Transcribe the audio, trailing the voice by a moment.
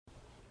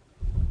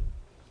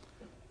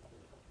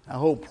I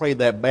hope, pray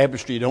that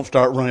baptistry don't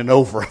start running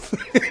over.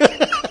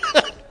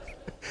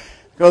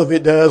 Because if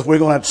it does, we're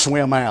going to have to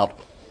swim out.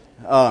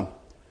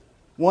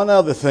 One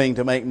other thing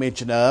to make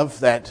mention of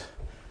that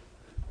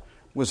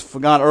was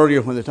forgot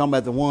earlier when they're talking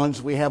about the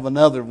ones, we have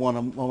another one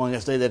among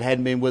us today that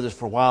hadn't been with us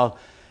for a while,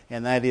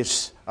 and that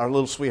is our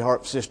little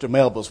sweetheart sister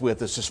Melba's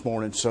with us this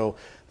morning. So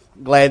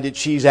glad that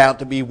she's out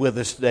to be with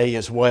us today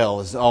as well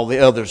as all the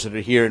others that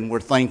are here, and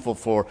we're thankful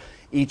for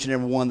each and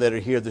every one that are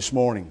here this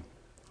morning.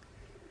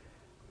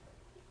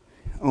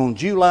 On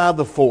July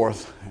the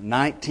 4th,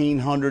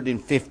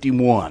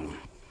 1951,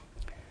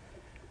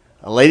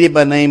 a lady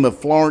by the name of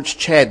Florence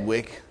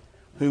Chadwick,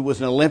 who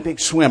was an Olympic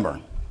swimmer,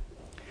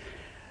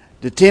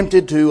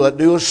 attempted to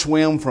do a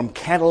swim from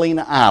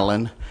Catalina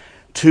Island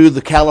to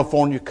the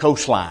California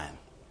coastline.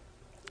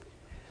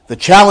 The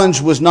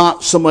challenge was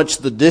not so much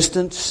the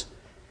distance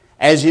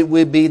as it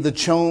would be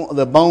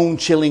the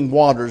bone-chilling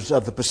waters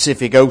of the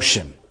Pacific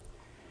Ocean.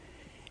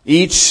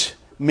 Each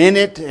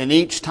minute and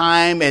each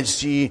time as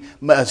she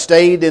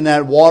stayed in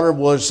that water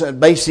was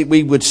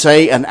basically, we would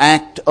say, an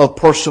act of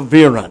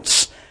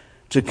perseverance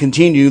to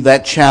continue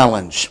that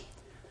challenge.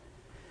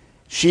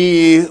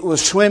 She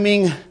was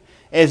swimming,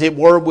 as it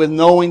were, with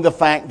knowing the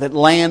fact that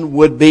land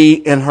would be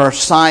in her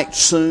sight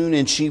soon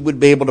and she would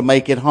be able to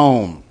make it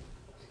home.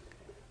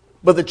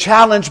 But the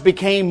challenge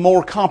became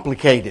more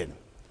complicated,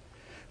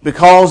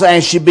 because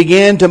as she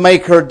began to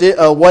make her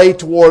way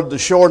toward the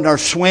shore in her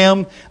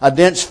swim, a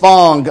dense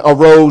fog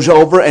arose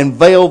over and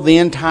veiled the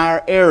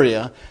entire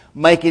area,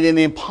 making it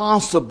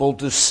impossible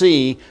to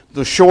see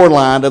the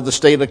shoreline of the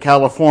state of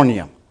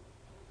California.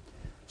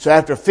 So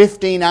after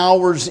 15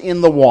 hours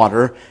in the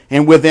water,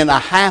 and within a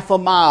half a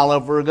mile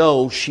of her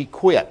goal, she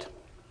quit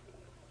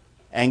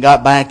and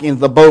got back in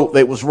the boat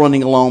that was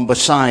running along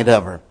beside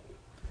of her.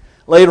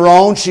 Later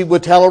on, she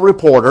would tell a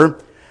reporter,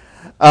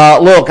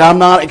 look, I'm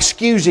not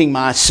excusing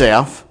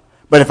myself,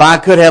 but if I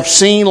could have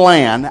seen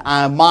land,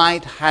 I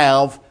might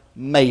have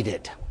made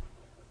it.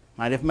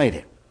 Might have made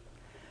it.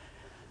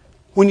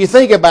 When you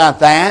think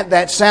about that,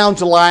 that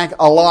sounds like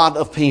a lot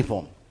of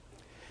people.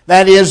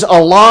 That is, a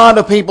lot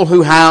of people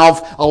who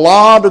have a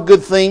lot of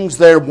good things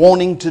they're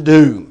wanting to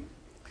do.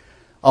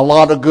 A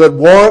lot of good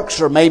works,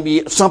 or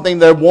maybe something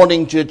they're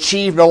wanting to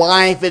achieve in their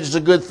life is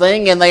a good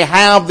thing, and they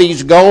have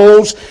these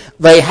goals.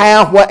 They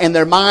have what in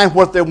their mind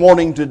what they're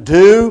wanting to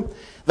do.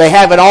 They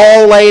have it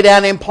all laid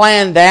out and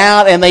planned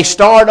out, and they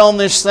start on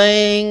this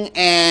thing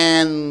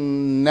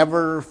and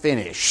never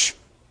finish.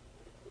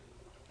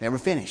 Never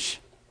finish.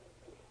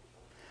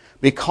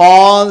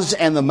 Because,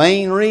 and the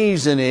main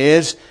reason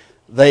is,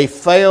 they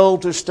fail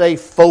to stay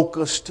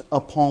focused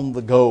upon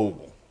the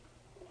goal.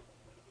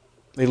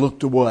 They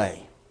looked away.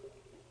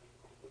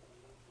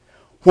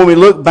 When we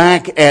look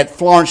back at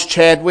Florence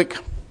Chadwick,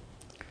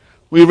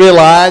 we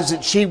realize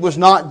that she was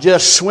not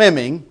just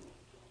swimming.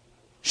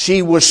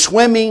 She was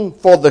swimming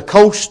for the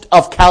coast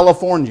of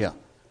California.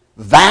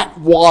 That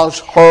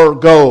was her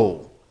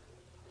goal.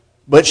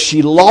 But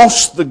she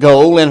lost the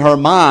goal in her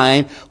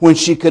mind when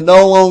she could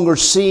no longer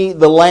see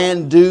the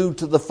land due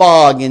to the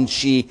fog, and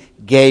she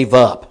gave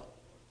up.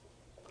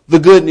 The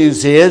good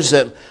news is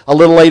that a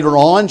little later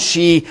on,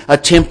 she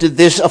attempted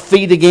this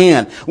feat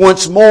again.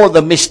 Once more,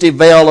 the misty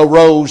veil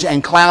arose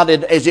and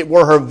clouded, as it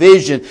were, her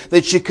vision,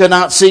 that she could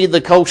not see the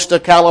coast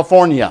of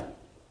California.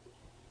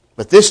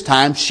 But this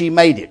time, she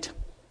made it.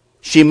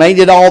 She made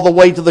it all the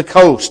way to the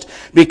coast,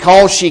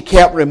 because she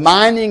kept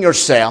reminding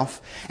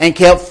herself and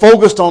kept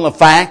focused on the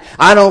fact,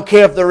 I don't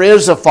care if there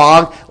is a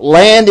fog,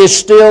 land is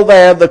still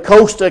there, the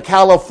coast of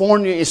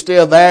California is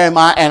still there, and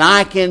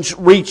I can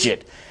reach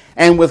it.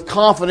 And with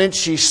confidence,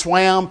 she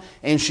swam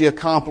and she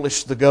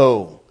accomplished the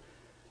goal.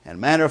 And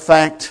matter of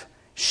fact,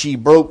 she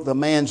broke the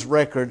man's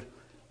record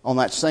on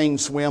that same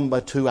swim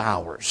by 2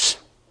 hours.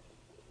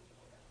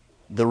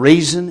 The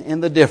reason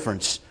and the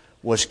difference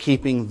was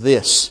keeping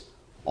this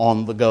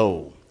on the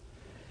goal.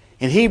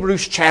 In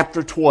Hebrews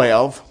chapter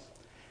 12,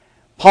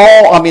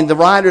 the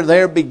writer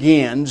there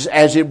begins,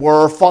 as it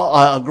were,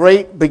 a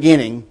great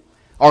beginning,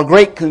 or a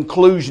great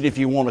conclusion, if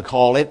you want to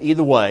call it,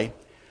 either way,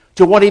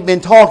 to what he'd been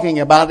talking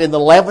about in the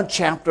 11th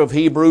chapter of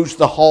Hebrews,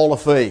 the Hall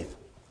of Faith.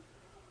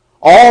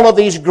 All of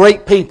these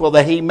great people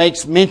that he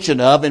makes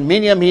mention of, and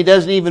many of them he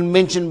doesn't even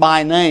mention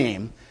by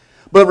name,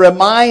 but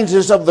reminds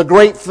us of the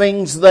great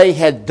things they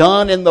had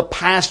done in the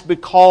past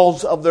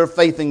because of their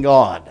faith in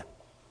God.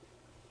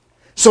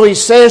 So he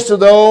says to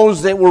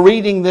those that were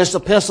reading this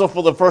epistle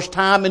for the first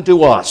time, and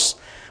to us,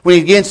 when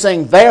he begins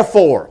saying,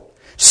 therefore,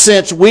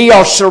 since we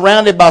are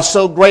surrounded by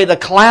so great a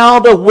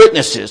cloud of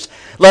witnesses,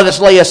 let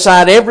us lay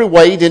aside every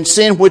weight and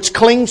sin which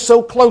clings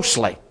so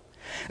closely.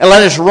 And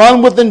let us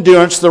run with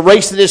endurance the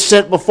race that is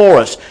set before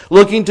us,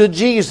 looking to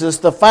Jesus,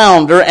 the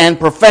founder and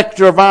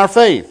perfecter of our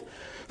faith,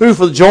 who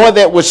for the joy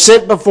that was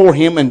set before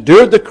him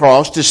endured the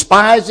cross,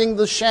 despising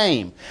the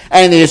shame,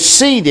 and is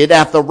seated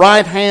at the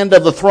right hand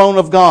of the throne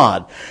of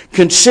God.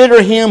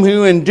 Consider him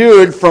who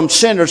endured from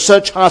sinners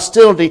such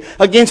hostility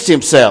against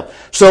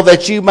himself, so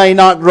that you may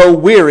not grow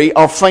weary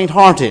or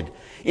faint-hearted.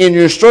 In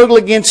your struggle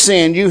against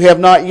sin, you have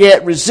not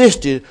yet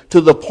resisted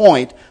to the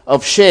point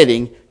of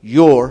shedding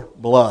your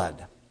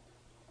blood.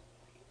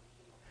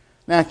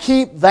 Now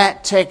keep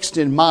that text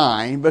in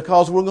mind,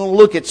 because we're going to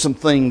look at some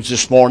things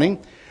this morning.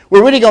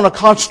 We're really going to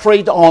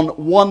concentrate on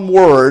one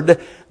word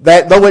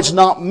that, though it's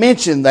not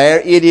mentioned there,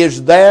 it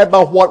is there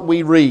by what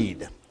we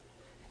read.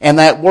 And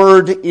that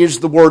word is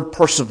the word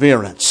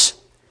perseverance.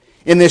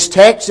 In this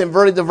text, in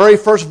the very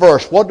first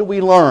verse, what do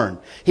we learn?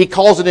 He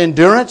calls it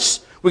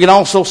endurance. We can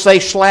also say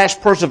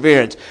 /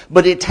 perseverance.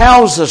 But it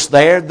tells us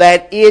there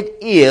that it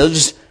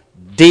is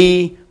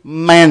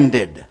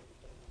demanded.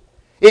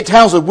 It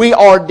tells us we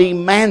are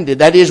demanded.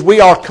 That is,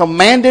 we are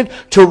commanded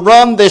to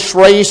run this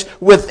race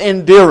with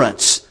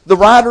endurance. The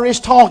writer is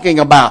talking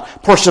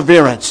about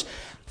perseverance.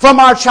 From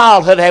our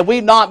childhood, have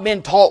we not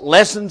been taught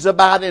lessons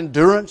about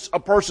endurance or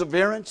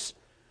perseverance?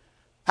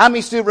 How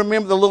many still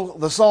remember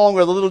the song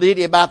or the little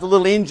ditty about the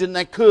little engine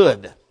that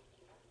could?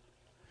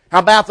 How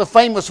about the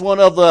famous one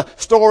of the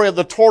story of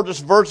the tortoise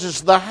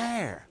versus the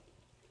hare?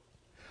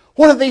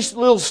 What are these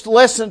little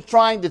lessons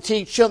trying to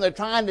teach children? They're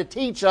trying to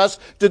teach us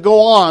to go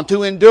on,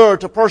 to endure,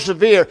 to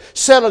persevere,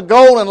 set a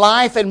goal in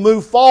life and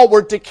move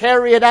forward to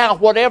carry it out,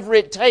 whatever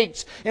it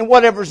takes and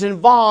whatever's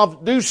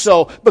involved, do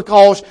so.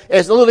 Because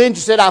as the little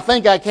engine said, I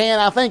think I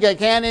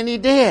can, and he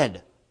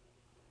did.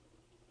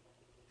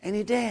 And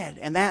he did.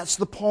 And that's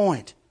the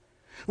point.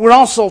 We're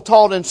also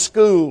taught in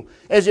school,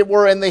 as it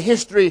were in the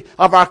history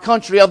of our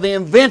country, of the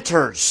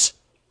inventors,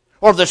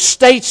 or the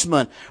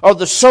statesmen, or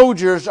the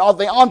soldiers, or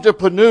the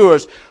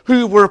entrepreneurs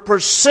who were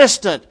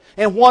persistent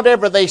in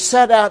whatever they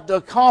set out to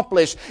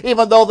accomplish.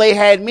 Even though they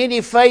had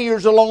many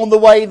failures along the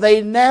way,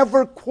 they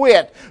never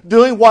quit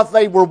doing what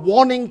they were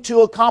wanting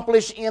to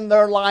accomplish in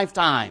their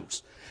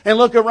lifetimes. And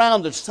look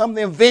around us. Some of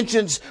the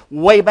inventions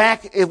way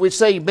back, if we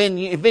say been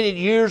invented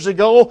years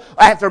ago,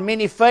 after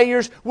many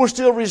failures, we're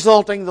still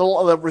resulting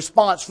the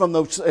response from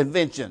those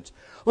inventions.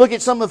 Look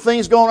at some of the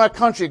things going on in our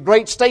country.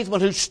 Great statesmen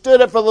who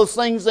stood up for those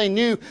things they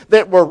knew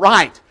that were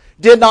right.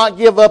 Did not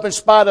give up in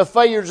spite of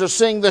failures of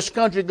seeing this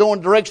country go in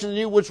a direction they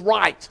knew was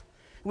right.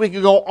 We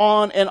could go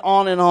on and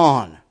on and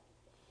on.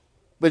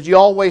 But you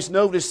always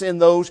notice in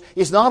those,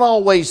 it's not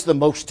always the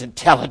most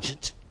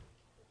intelligent.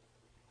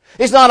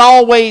 It's not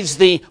always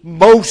the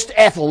most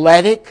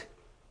athletic.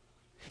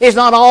 It's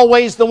not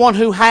always the one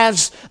who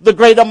has the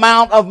great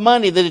amount of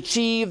money that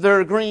achieve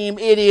their dream.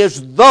 It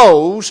is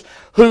those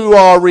who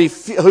are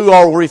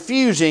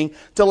refusing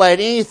to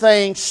let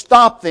anything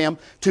stop them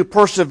to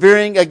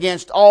persevering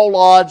against all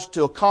odds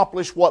to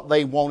accomplish what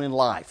they want in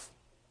life.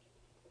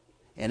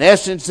 In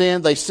essence,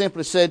 then, they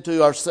simply said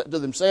to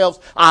themselves,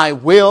 I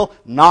will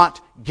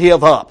not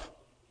give up,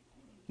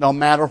 no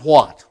matter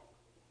what.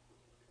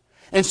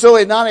 And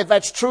so not if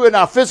that's true in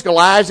our physical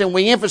lives, and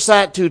we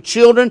emphasize it to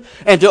children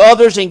and to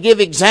others and give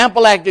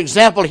example after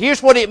example,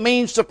 here's what it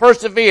means to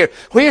persevere.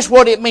 Here's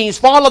what it means.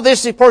 Follow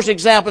this person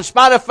example in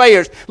spite of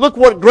failures. Look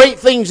what great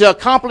things are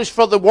accomplished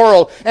for the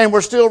world, and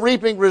we're still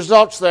reaping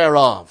results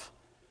thereof.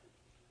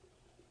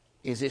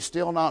 Is it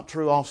still not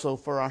true also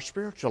for our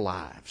spiritual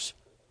lives?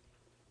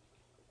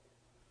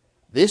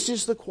 This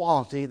is the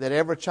quality that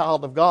every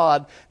child of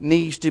God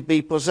needs to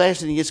be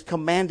possessing. It's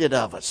commanded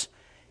of us.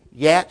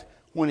 Yet,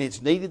 when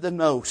it's needed the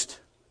most,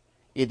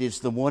 it is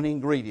the one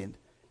ingredient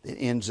that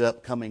ends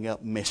up coming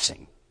up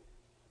missing.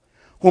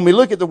 When we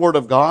look at the Word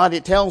of God,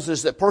 it tells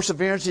us that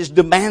perseverance is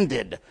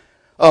demanded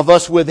of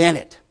us within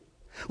it.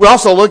 We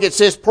also look, it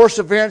says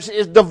perseverance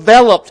is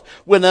developed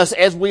with us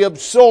as we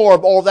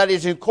absorb, or that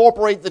is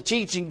incorporate the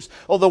teachings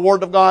of the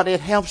Word of God. It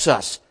helps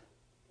us.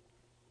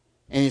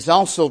 And it's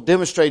also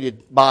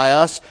demonstrated by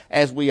us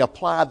as we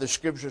apply the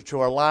Scripture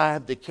to our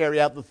life to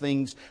carry out the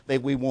things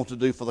that we want to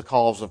do for the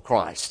cause of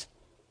Christ.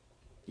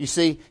 You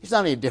see, it's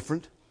not any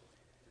different.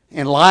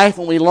 In life,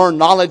 when we learn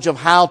knowledge of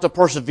how to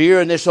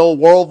persevere in this old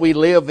world we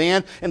live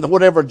in, and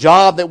whatever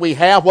job that we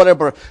have,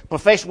 whatever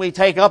profession we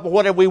take up, or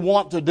whatever we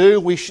want to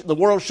do, the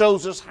world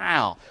shows us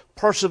how.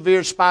 Persevere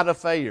in spite of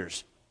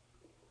failures.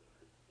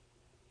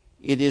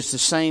 It is the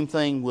same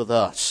thing with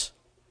us.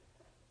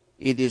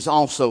 It is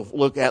also,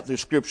 look at the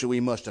Scripture, we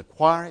must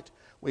acquire it,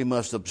 we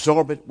must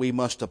absorb it, we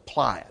must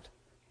apply it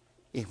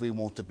if we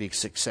want to be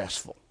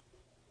successful.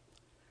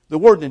 The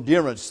word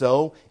endurance,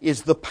 though,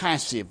 is the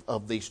passive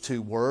of these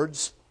two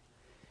words.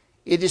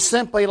 It is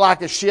simply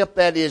like a ship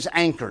that is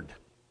anchored.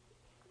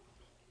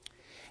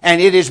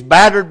 And it is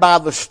battered by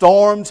the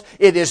storms.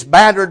 It is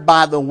battered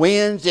by the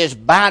winds. It's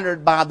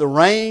battered by the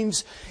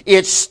rains.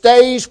 It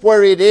stays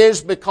where it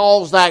is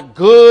because that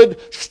good,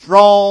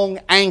 strong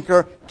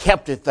anchor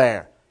kept it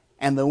there.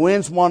 And the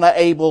winds weren't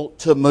able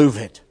to move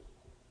it.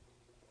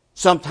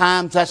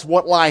 Sometimes that's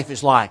what life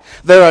is like.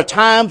 There are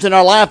times in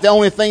our life the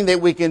only thing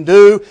that we can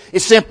do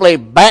is simply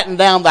batten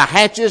down the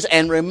hatches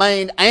and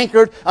remain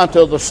anchored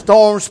until the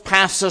storms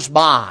pass us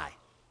by.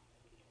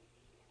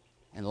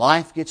 And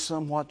life gets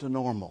somewhat to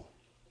normal.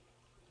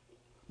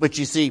 But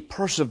you see,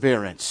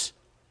 perseverance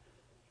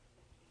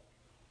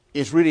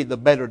is really the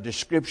better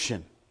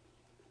description.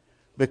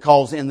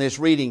 Because in this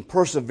reading,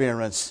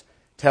 perseverance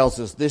tells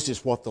us this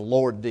is what the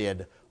Lord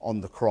did on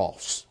the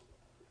cross.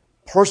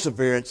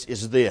 Perseverance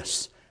is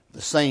this,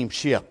 the same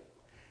ship,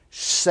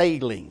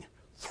 sailing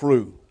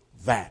through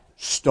that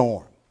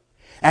storm.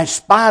 In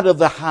spite of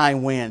the high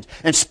winds,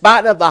 in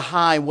spite of the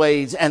high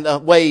waves and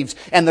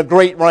the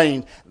great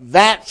rain,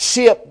 that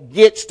ship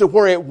gets to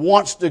where it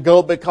wants to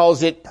go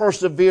because it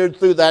persevered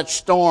through that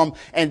storm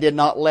and did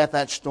not let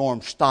that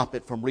storm stop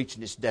it from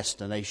reaching its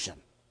destination.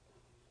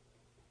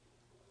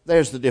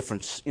 There's the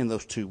difference in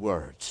those two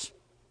words.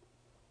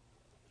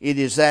 It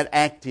is that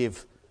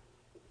active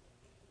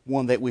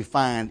one that we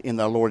find in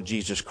the Lord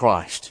Jesus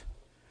Christ.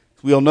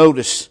 We'll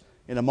notice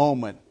in a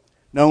moment,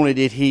 not only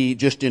did He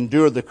just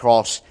endure the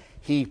cross,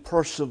 He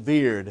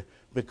persevered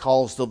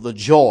because of the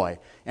joy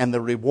and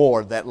the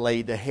reward that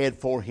laid ahead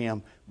for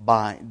Him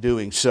by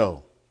doing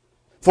so.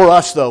 For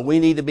us, though, we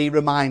need to be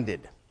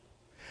reminded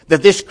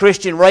that this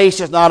Christian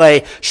race is not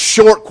a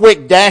short,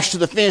 quick dash to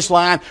the finish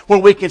line where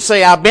we can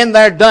say, I've been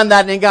there, done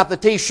that, and got the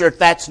t-shirt.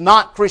 That's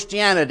not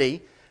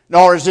Christianity,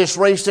 nor is this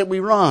race that we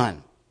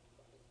run.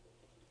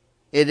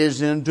 It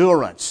is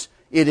endurance.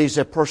 It is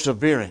a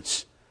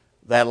perseverance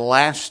that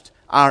lasts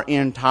our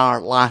entire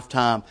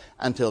lifetime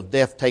until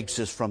death takes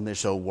us from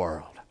this old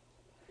world.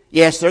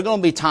 Yes, there are going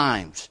to be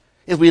times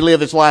as we live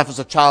this life as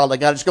a child of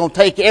God. It's going to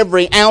take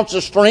every ounce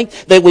of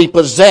strength that we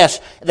possess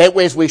that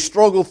as we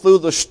struggle through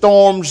the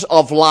storms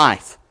of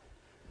life.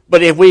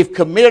 But if we've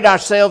committed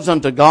ourselves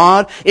unto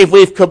God, if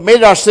we've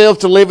committed ourselves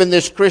to living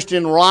this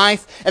Christian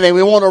life, and then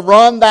we want to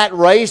run that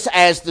race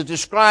as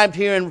described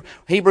here in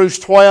Hebrews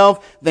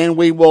 12, then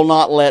we will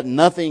not let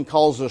nothing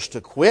cause us to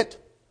quit,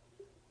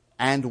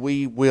 and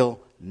we will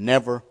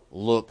never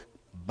look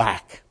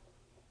back.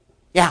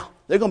 Yeah,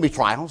 there are going to be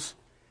trials.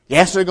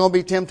 Yes, there are going to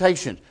be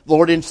temptations. The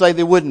Lord didn't say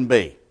there wouldn't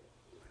be.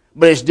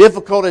 But as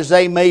difficult as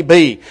they may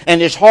be,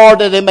 and as hard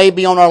as they may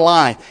be on our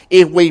life,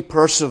 if we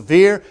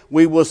persevere,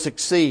 we will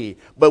succeed.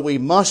 But we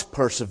must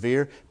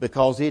persevere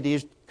because it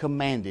is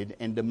commanded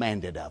and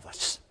demanded of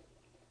us.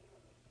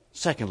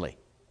 Secondly,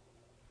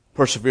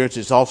 perseverance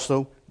is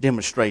also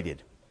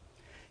demonstrated.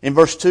 In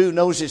verse 2,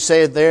 notice it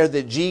said there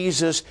that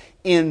Jesus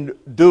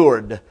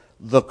endured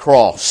the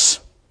cross.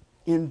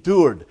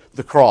 Endured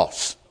the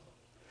cross.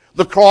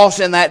 The cross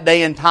in that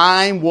day and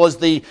time was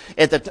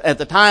at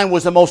the time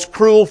was the most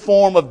cruel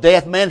form of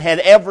death man had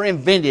ever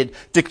invented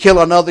to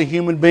kill another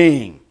human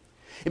being.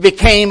 It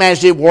became,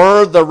 as it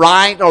were, the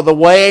right or the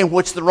way in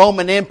which the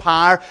Roman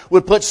Empire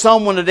would put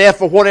someone to death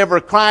for whatever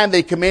crime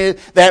they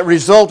committed that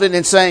resulted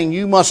in saying,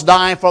 you must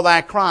die for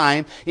that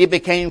crime. It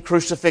became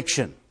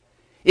crucifixion.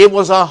 It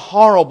was a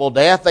horrible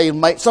death.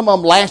 Some of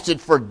them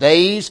lasted for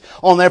days,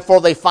 and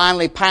therefore they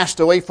finally passed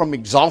away from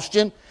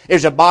exhaustion.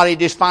 As their body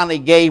just finally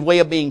gave way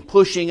of being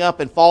pushing up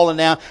and falling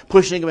down,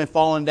 pushing them and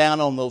falling down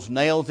on those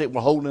nails that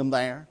were holding them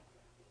there.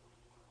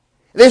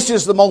 This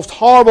is the most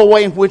horrible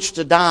way in which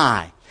to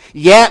die.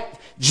 Yet,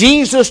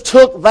 Jesus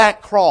took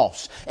that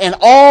cross and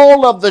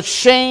all of the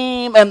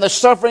shame and the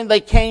suffering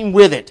that came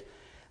with it.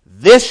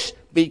 This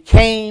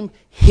became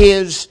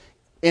His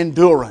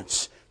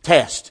endurance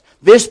test.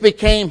 This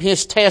became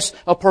His test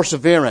of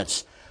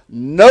perseverance.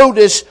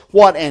 Notice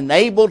what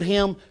enabled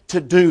Him to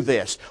do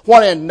this.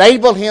 What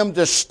enabled Him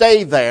to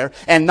stay there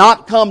and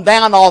not come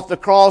down off the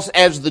cross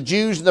as the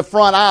Jews in the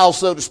front aisle,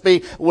 so to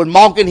speak, were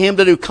mocking Him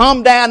to do.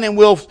 Come down and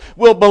we'll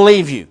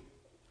believe you.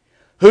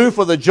 Who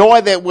for the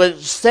joy that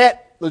was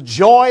set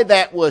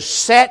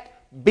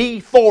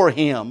before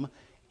Him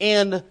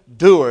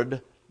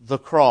endured the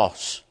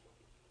cross.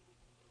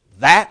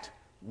 That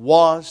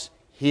was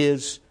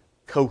His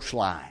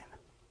coastline.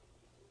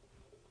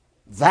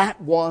 That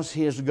was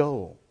His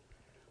goal.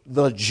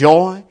 The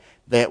joy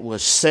that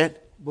was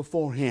set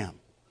before Him.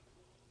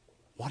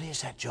 What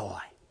is that joy?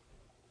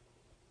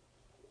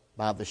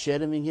 By the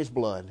shedding of His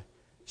blood,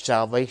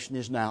 salvation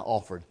is now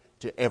offered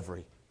to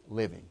every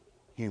living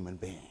human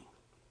being.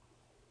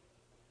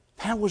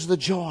 That was the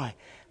joy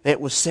that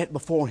was set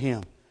before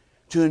Him.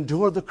 To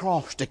endure the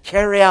cross, to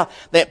carry out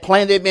that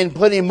plan that had been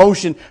put in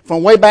motion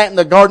from way back in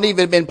the garden,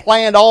 even had been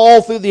planned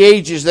all through the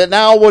ages, that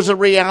now was a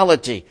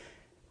reality.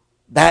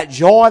 That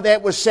joy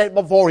that was set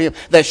before Him,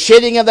 the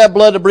shedding of that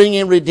blood to bring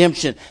in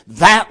redemption,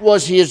 that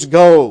was His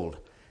goal.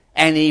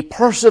 And He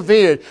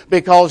persevered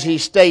because He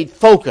stayed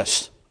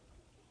focused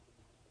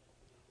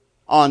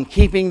on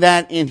keeping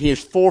that in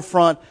His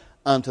forefront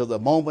until the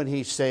moment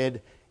He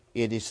said,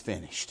 it is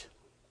finished.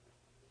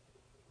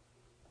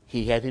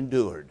 He had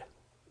endured.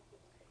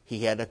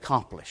 He had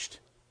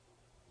accomplished.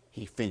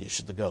 He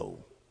finished the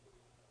goal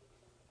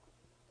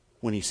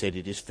when He said,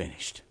 it is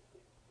finished.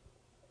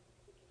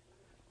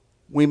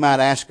 We might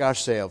ask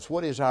ourselves,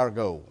 what is our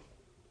goal?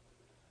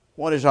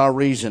 What is our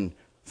reason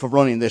for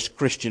running this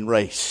Christian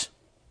race?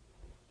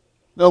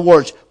 In other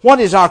words, what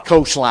is our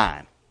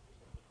coastline?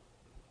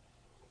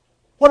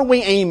 What are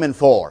we aiming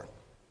for?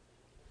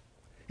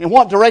 In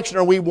what direction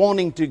are we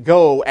wanting to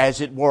go,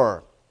 as it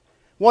were?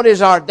 What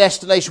is our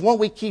destination? What are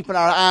we keeping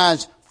our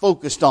eyes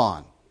focused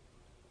on?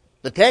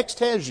 The text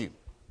tells you,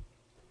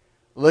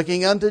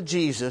 looking unto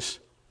Jesus,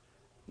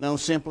 known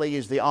simply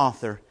as the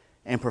author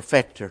and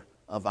perfecter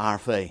of our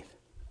faith.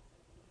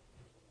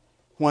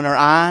 When our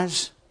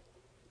eyes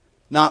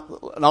Not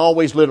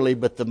always literally,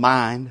 but the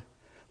mind.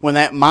 When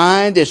that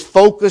mind is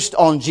focused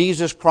on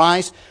Jesus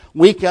Christ,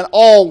 we can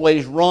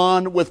always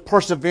run with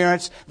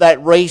perseverance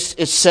that race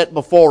is set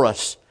before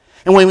us.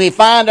 And when we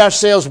find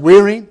ourselves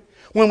weary,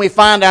 when we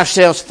find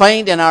ourselves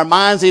faint in our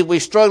minds as we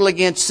struggle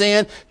against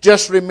sin,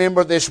 just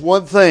remember this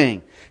one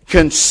thing.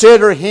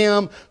 Consider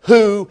Him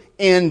who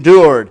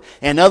endured.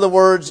 In other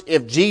words,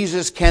 if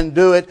Jesus can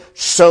do it,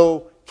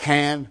 so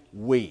can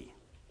we.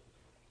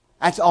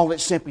 That's all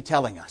it's simply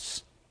telling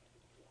us.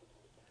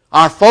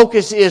 Our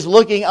focus is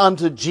looking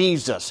unto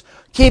Jesus,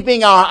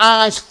 keeping our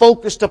eyes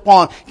focused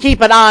upon,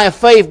 keep an eye of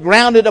faith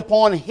grounded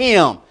upon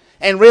Him,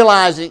 and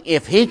realizing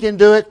if He can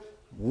do it,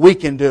 we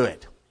can do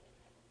it.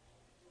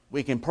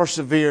 We can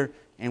persevere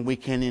and we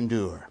can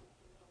endure.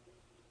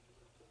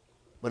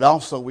 But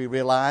also we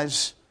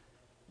realize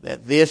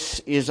that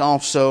this is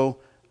also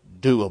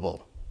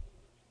doable.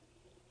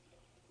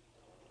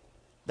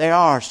 There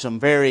are some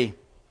very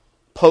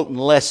potent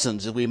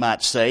lessons, as we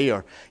might say,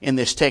 or in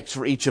this text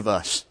for each of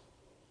us.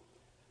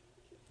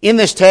 In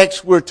this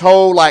text, we're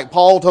told, like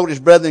Paul told his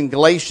brethren in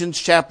Galatians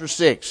chapter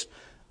 6,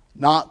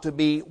 not to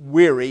be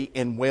weary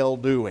in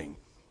well-doing.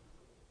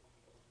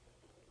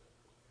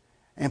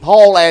 And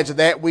Paul adds to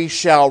that, we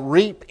shall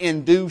reap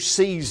in due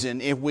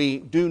season if we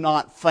do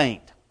not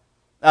faint.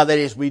 Now, that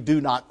is, we do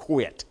not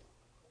quit.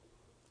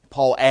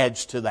 Paul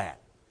adds to that.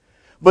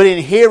 But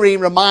in here he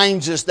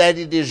reminds us that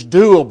it is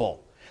doable,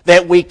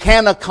 that we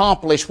can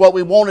accomplish what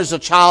we want as a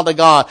child of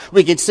God.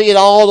 We can see it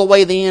all the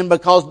way to the end,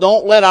 because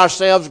don't let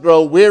ourselves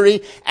grow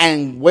weary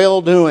and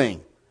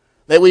well-doing.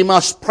 That we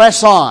must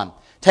press on,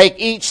 take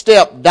each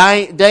step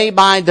day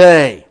by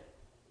day,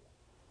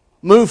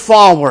 move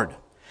forward.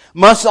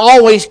 Must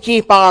always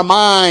keep our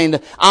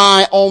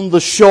eye on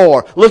the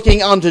shore,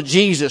 looking unto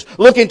Jesus,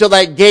 looking to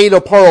that gate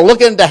of pearl,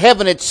 looking to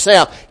heaven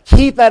itself.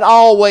 Keep it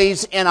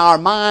always in our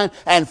mind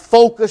and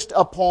focused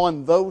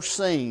upon those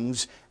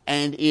things,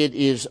 and it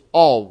is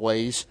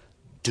always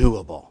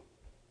doable.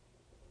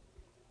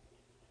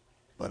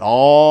 But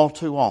all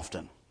too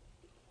often,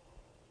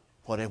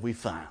 what have we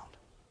found?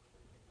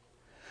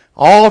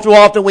 All too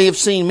often we have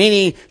seen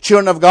many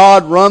children of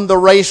God run the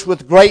race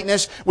with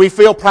greatness. We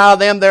feel proud of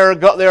them. They're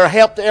a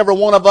help to every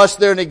one of us.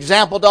 They're an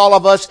example to all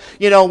of us.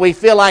 You know, we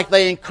feel like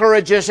they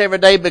encourage us every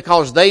day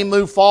because they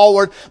move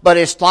forward. But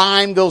as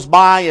time goes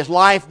by, as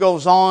life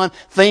goes on,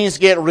 things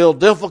get real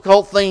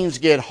difficult. Things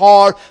get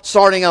hard.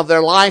 Starting of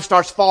their life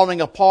starts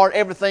falling apart.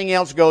 Everything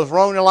else goes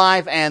wrong in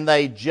life, and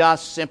they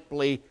just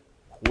simply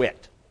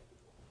quit.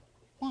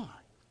 Why?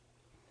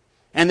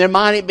 And their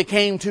mind, it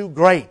became too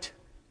great.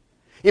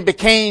 It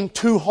became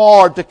too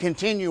hard to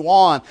continue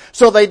on.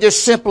 So they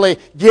just simply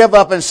give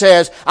up and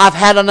says, I've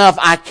had enough.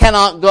 I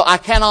cannot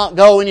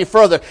go any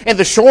further. And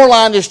the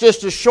shoreline is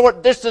just a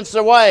short distance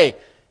away.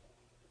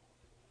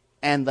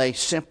 And they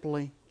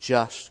simply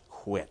just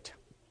quit.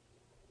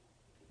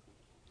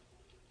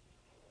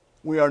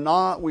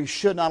 We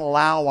should not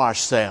allow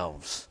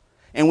ourselves,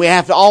 and we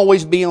have to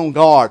always be on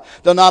guard,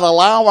 to not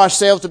allow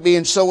ourselves to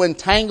be so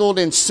entangled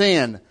in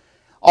sin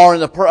or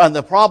in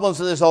the problems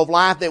of this old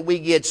life that we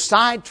get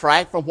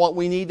sidetracked from what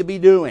we need to be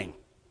doing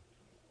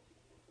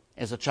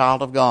as a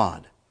child of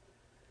God.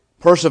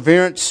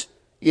 Perseverance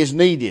is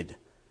needed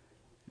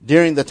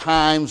during the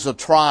times of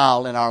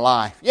trial in our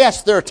life.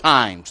 Yes, there are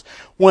times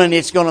when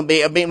it's going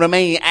to be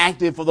remaining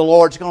active for the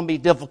Lord. It's going to be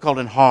difficult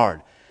and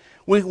hard.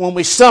 When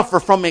we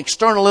suffer from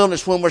external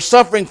illness, when we're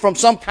suffering from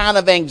some kind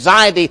of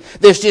anxiety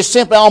that's just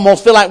simply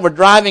almost feel like we're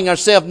driving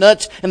ourselves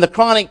nuts, and the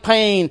chronic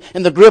pain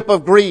and the grip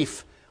of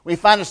grief, we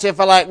find ourselves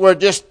like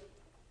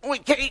we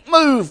can't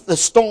move. The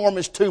storm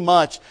is too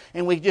much.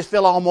 And we just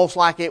feel almost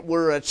like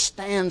we're at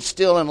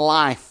standstill in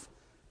life.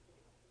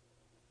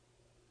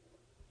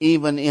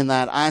 Even in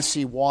that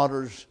icy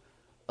waters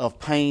of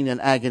pain and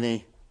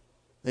agony,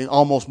 there's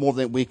almost more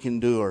than we can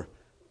endure.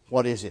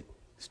 What is it?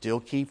 Still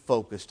keep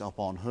focused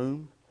upon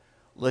whom?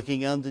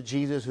 Looking unto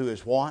Jesus, who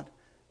is what?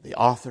 The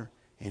author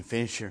and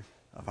finisher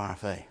of our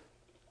faith.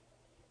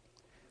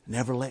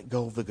 Never let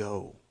go of the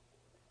goal.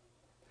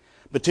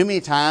 But too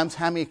many times,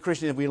 how many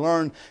Christians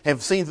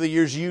have seen through the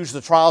years use the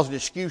trials as an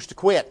excuse to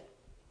quit?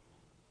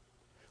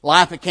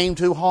 Life became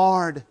too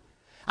hard.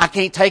 I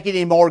can't take it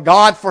anymore.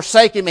 God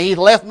forsaken me. He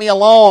left me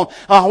alone.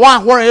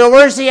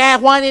 Where's He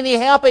at? Why isn't He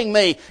helping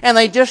me? And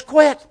they just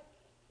quit.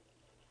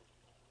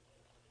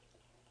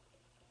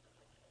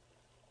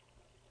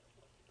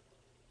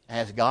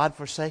 Has God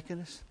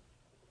forsaken us?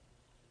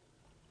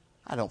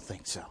 I don't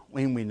think so.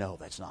 We know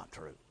that's not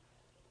true.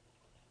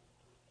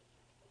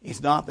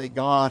 It's not that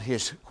God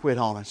has quit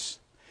on us.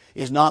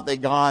 It's not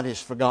that God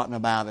has forgotten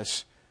about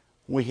us.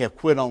 We have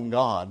quit on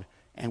God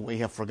and we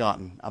have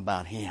forgotten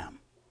about Him.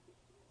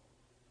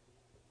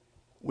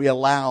 We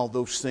allow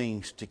those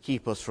things to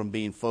keep us from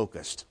being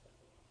focused.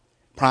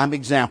 Prime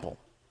example.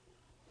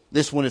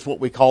 This one is what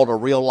we call a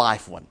real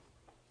life one.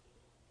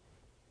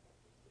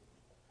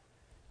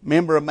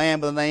 Remember a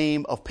man by the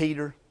name of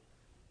Peter?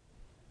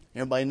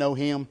 Everybody know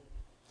him?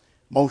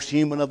 Most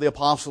human of the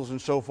apostles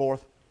and so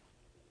forth.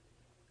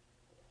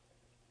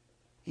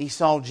 He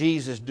saw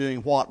Jesus doing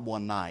what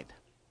one night?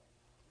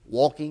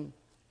 walking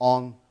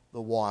on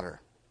the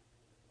water.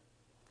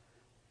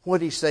 What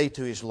did he say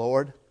to his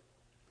Lord?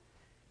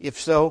 If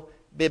so,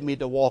 bid me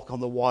to walk on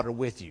the water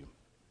with you.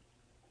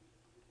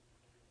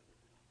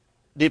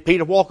 Did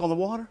Peter walk on the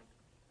water?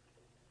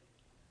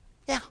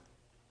 Yeah.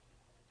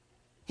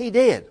 He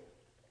did.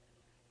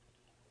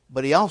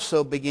 But he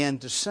also began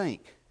to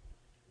sink.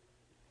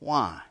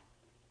 Why?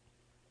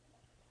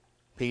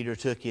 Peter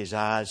took his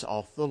eyes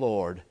off the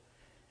Lord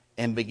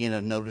and began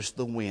to notice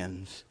the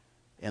winds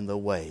and the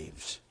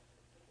waves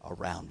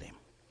around him.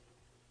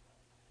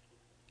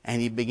 And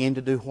he began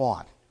to do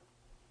what?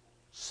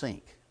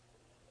 Sink.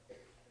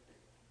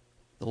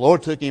 The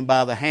Lord took him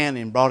by the hand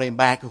and brought him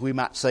back, we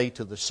might say,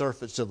 to the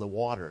surface of the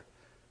water.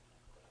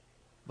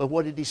 But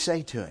what did he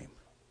say to him?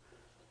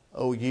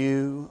 O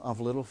you of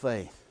little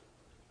faith.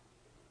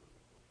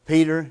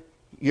 Peter,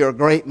 you're a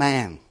great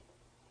man.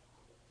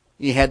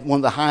 You had one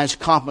of the highest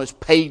compliments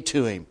paid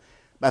to him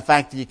by the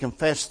fact that you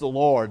confessed the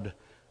Lord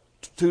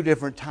 2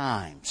 different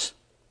times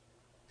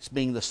as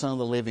being the Son of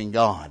the living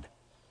God.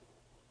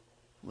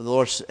 The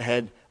Lord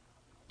had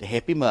to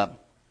help him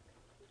up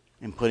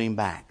and put him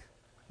back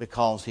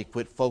because he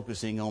quit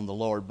focusing on the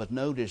Lord. But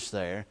notice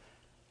there,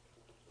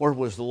 where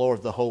was the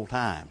Lord the whole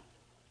time?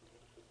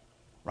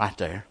 Right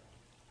there.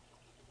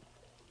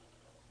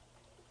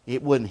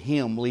 It wasn't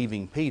him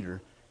leaving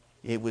Peter.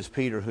 It was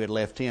Peter who had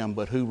left him,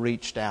 but who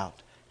reached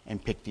out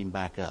and picked him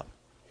back up?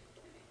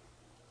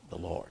 The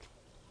Lord.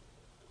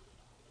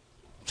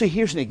 See,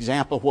 here's an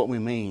example of what we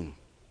mean.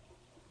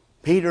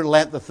 Peter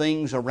let the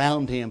things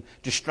around him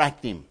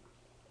distract him,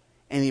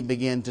 and he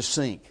began to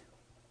sink.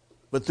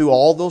 But through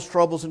all those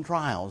troubles and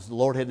trials, the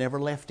Lord had never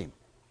left him.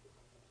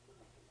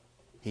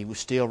 He was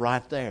still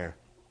right there.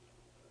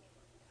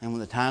 And when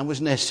the time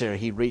was necessary,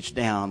 he reached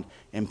down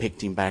and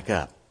picked him back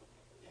up.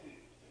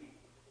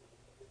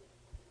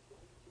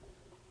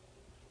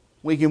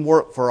 We can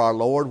work for our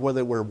Lord,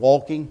 whether we're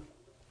walking,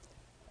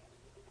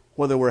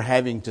 whether we're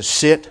having to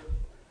sit,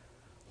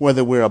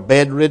 whether we're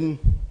bedridden,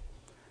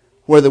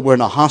 whether we're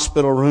in a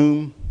hospital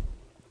room,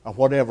 or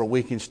whatever,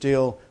 we can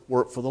still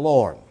work for the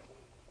Lord.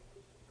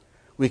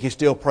 We can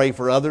still pray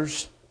for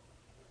others,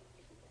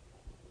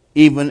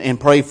 even and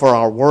pray for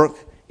our work.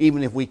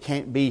 Even if we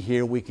can't be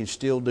here, we can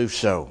still do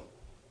so.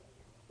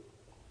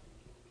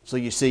 So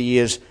you see,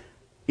 it's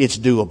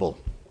doable.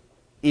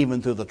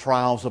 Even through the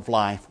trials of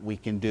life, we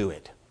can do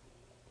it.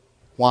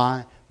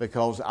 Why?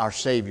 Because our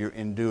Savior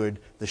endured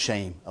the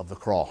shame of the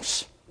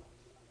cross.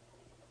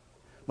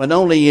 But not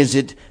only is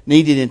it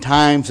needed in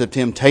times of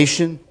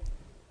trials,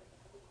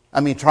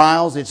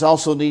 it's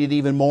also needed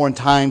even more in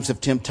times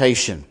of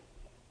temptation.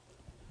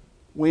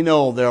 We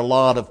know there are a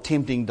lot of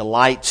tempting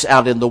delights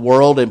out in the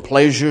world and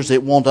pleasures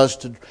that want us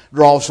to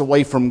draw us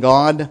away from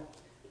God.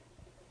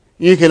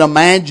 You can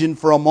imagine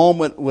for a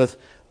moment with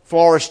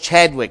Florence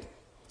Chadwick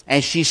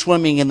as she's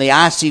swimming in the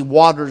icy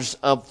waters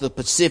of the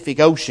Pacific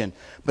Ocean.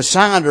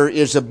 Beside her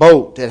is a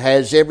boat that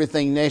has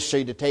everything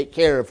necessary to take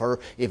care of her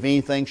if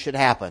anything should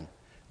happen.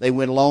 They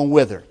went along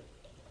with her.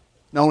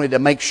 Not only to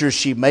make sure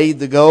she made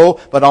the go,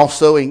 but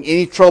also in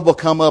any trouble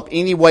come up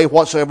any way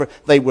whatsoever,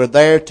 they were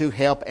there to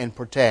help and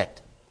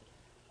protect.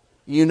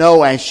 You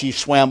know, as she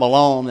swam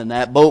along and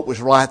that boat was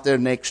right there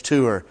next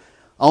to her.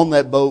 On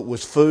that boat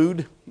was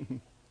food,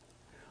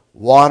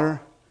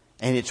 water,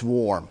 and it's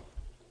warm.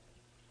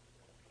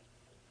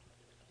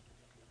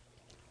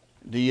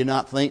 Do you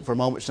not think for a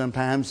moment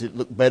sometimes it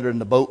looked better in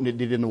the boat than it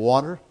did in the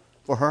water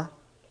for her?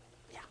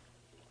 Yeah.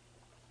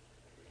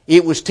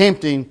 It was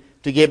tempting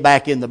to get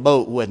back in the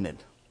boat, wasn't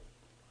it?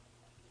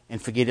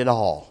 And forget it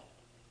all.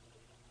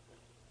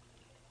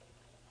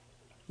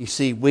 You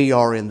see, we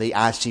are in the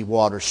icy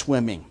water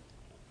swimming.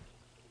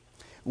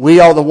 We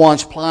are the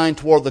ones plying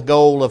toward the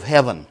goal of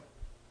heaven.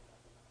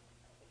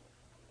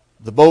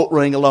 The boat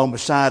ring along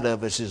beside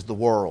of us is the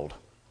world.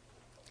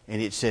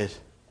 And it says,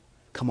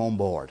 come on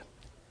board.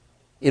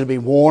 It'll be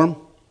warm,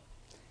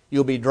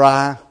 you'll be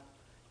dry,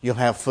 you'll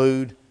have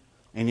food,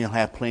 and you'll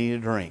have plenty to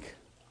drink.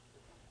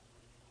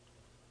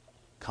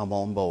 Come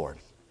on board.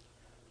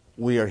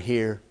 We are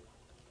here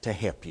to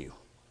help you.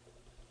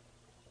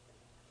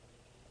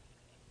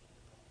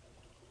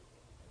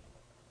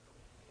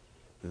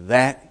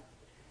 That,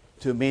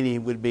 to many,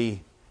 would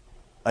be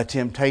a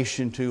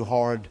temptation too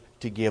hard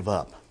to give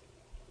up.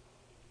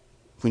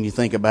 When you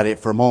think about it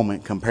for a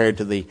moment, compared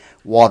to the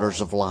waters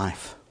of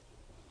life.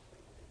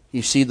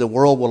 You see, the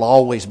world will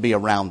always be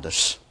around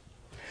us.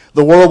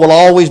 The world will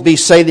always be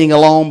sailing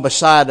along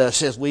beside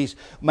us as we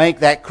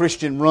make that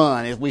Christian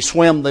run, as we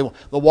swim the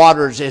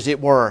waters, as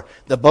it were.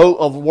 The boat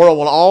of the world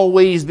will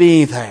always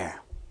be there,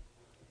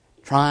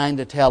 trying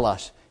to tell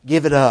us,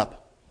 give it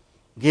up,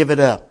 give it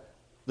up.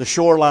 The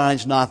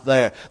shoreline's not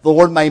there. The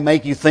Lord may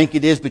make you think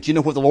it is, but you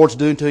know what the Lord's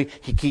doing to you?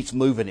 He keeps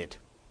moving it.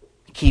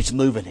 He keeps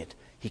moving it.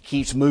 He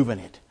keeps moving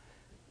it.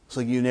 So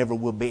you never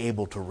will be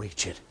able to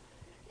reach it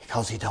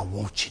because He don't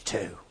want you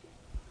to.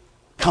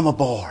 Come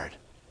aboard.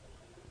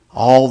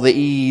 All the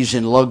ease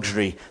and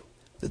luxury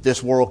that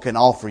this world can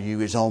offer you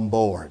is on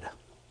board.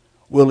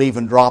 We'll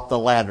even drop the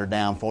ladder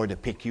down for you to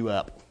pick you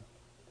up.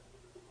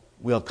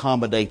 will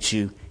accommodate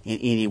you in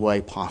any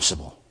way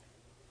possible.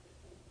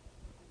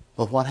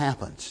 But what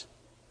happens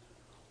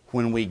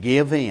when we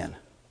give in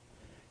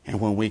and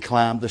when we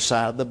climb the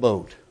side of the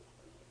boat?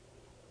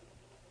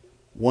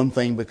 One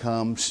thing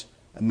becomes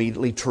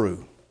immediately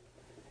true.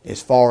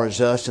 As far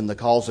as us and the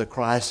cause of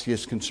Christ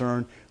is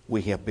concerned,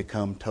 we have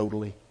become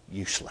totally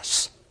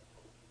useless.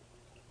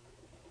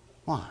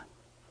 Why?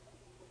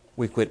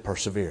 We quit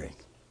persevering.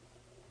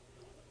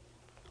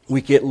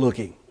 We quit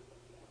looking.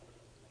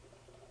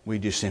 We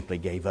just simply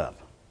gave up.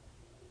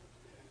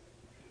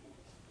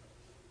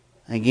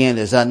 Again,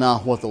 is that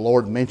not what the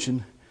Lord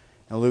mentioned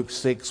in Luke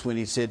 6 when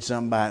He said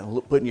something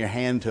about putting your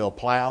hand to a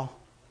plow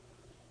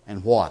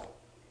and what?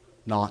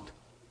 Not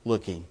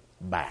looking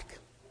back.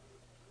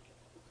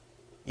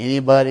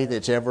 Anybody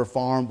that's ever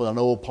farmed with an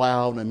old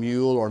plow and a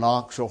mule or an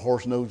ox or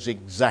horse knows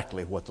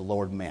exactly what the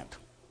Lord meant.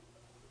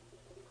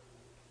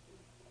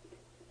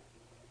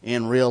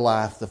 In real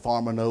life, the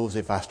farmer knows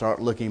if I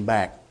start looking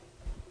back,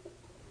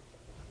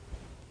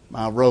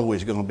 my row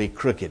is going to be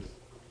crooked.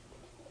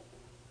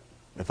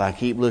 If I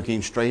keep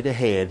looking straight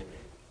ahead,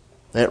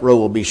 that row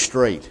will be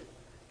straight,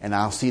 and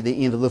I'll see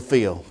the end of the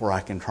field where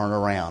I can turn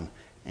around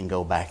and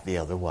go back the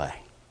other way.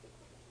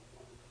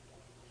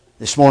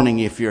 This morning,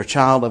 if you're a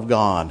child of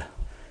God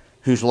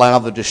who's allowed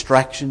the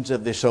distractions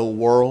of this old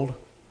world,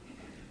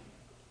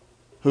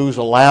 who's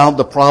allowed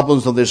the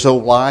problems of this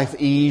old life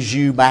ease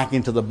you back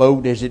into the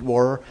boat, as it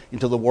were,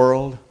 into the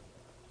world,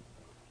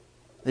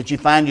 that you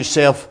find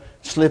yourself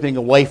slipping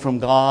away from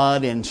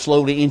God and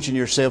slowly inching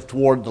yourself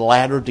toward the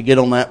ladder to get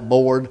on that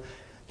board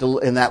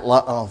in that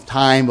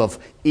time of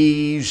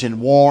ease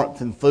and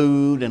warmth and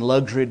food and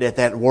luxury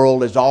that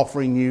world is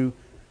offering you.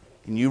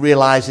 And you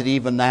realize that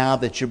even now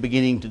that you're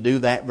beginning to do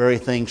that very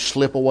thing,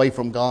 slip away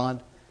from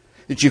God,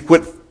 that you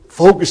quit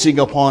focusing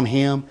upon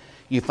Him,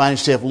 you find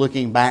yourself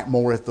looking back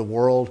more at the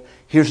world.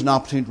 Here's an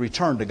opportunity to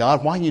return to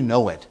God while you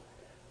know it.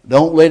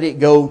 Don't let it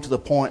go to the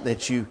point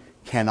that you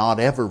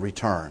cannot ever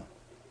return.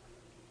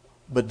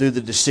 But do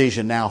the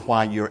decision now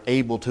while you're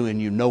able to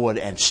and you know it,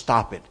 and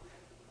stop it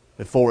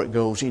before it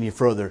goes any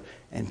further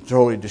and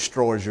totally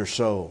destroys your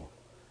soul.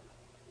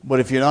 But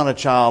if you're not a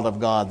child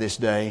of God this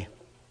day,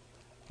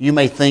 you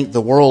may think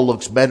the world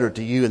looks better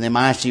to you and them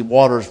icy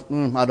waters,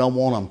 I don't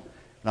want them.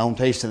 I don't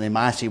taste them. Them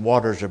icy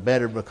waters are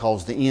better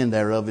because the end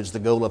thereof is the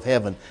goal of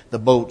heaven. The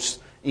boat's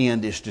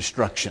end is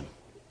destruction.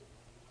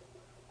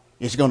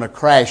 It's going to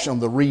crash on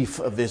the reef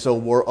of this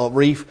old world, a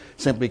reef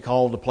simply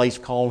called a place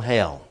called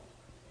hell.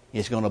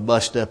 It's going to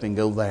bust up and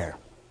go there.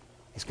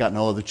 It's got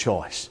no other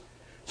choice.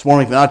 This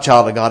morning, if you're not a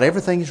child of God,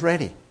 everything is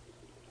ready.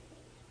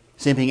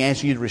 Simply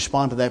asking you to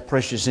respond to that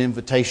precious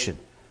invitation.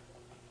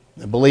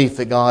 The belief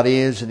that God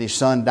is and His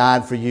Son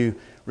died for you.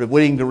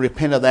 Willing to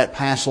repent of that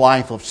past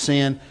life of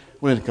sin.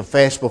 Willing to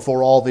confess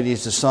before all that He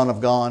is the Son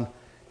of God.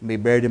 And be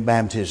buried in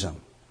baptism.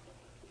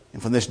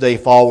 And from this day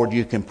forward,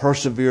 you can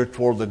persevere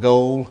toward the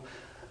goal.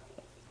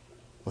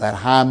 That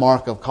high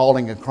mark of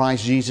calling of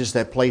Christ Jesus,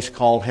 that place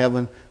called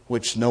heaven,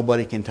 which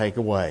nobody can take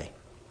away.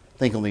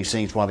 Think on these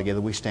things while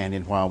together we stand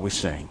and while we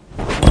sing.